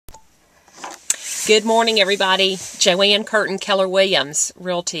Good morning, everybody. Joanne Curtin, Keller Williams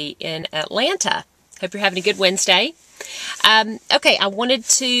Realty in Atlanta. Hope you're having a good Wednesday. Okay, I wanted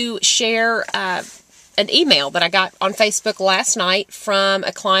to share an email that I got on Facebook last night from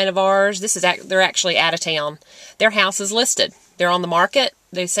a client of ours. They're actually out of town. Their house is listed. They're on the market.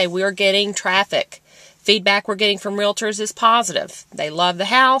 They say we're getting traffic. Feedback we're getting from realtors is positive. They love the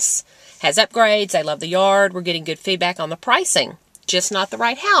house, has upgrades. They love the yard. We're getting good feedback on the pricing. Just not the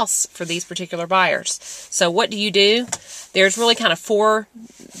right house for these particular buyers. So what do? There's really kind of four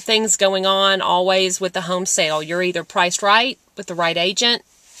things going on always with the home sale. You're either priced right with the right agent,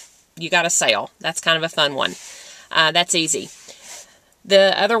 you got a sale. That's kind of a fun one. That's easy.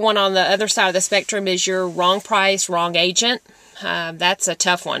 The other one on the other side of the spectrum is your wrong price, wrong agent. That's a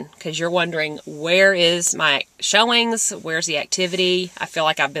tough one because you're wondering, where is my showings? Where's the activity? I feel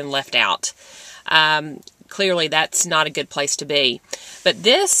like I've been left out. Clearly, that's not a good place to be. But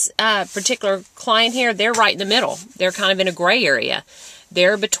this particular client here, they're right in the middle. They're kind of in a gray area.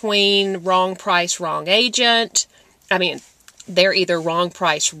 They're between wrong price, wrong agent. They're either wrong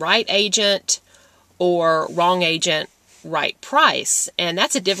price, right agent, or wrong agent, right price. And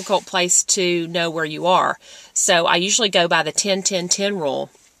that's a difficult place to know where you are. So I usually go by the 10-10-10 rule.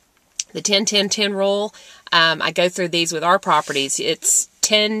 The 10-10-10 rule, I go through these with our properties. It's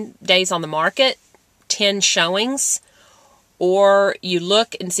 10 days on the market, 10 showings, or you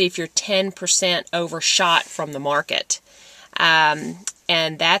look and see if you're 10% overshot from the market. And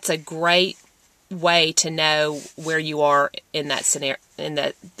that's a great way to know where you are in that scenario,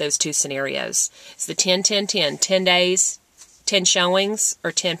 those two scenarios. It's the 10-10-10, 10 days, 10 showings,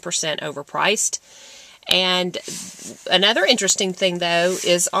 or 10% overpriced. And another interesting thing, though,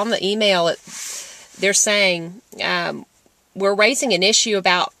 is on the email, they're saying, we're raising an issue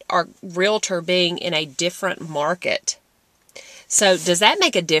about our realtor being in a different market. So does that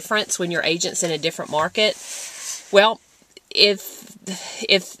make a difference when your agent's in a different market? Well, if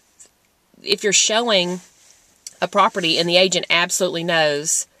you're showing a property and the agent absolutely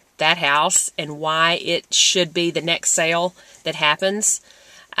knows that house and why it should be the next sale that happens,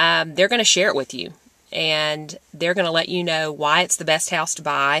 they're going to share it with you. And they're going to let you know why it's the best house to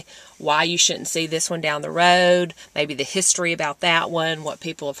buy, why you shouldn't see this one down the road, maybe the history about that one, what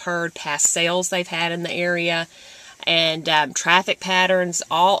people have heard, past sales they've had in the area, and traffic patterns.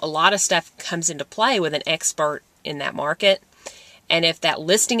 A lot of stuff comes into play with an expert in that market. And if that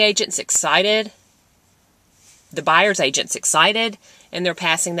listing agent's excited, the buyer's agent's excited, and they're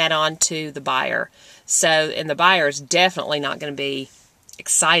passing that on to the buyer. And the buyer is definitely not going to be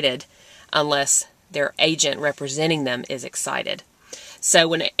excited unless their agent representing them is excited. So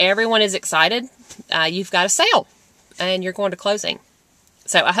when everyone is excited, you've got a sale and you're going to closing.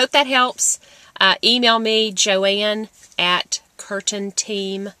 So I hope that helps. Email me,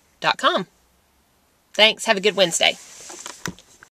 Joanne@curtinteam.com. Thanks. Have a good Wednesday.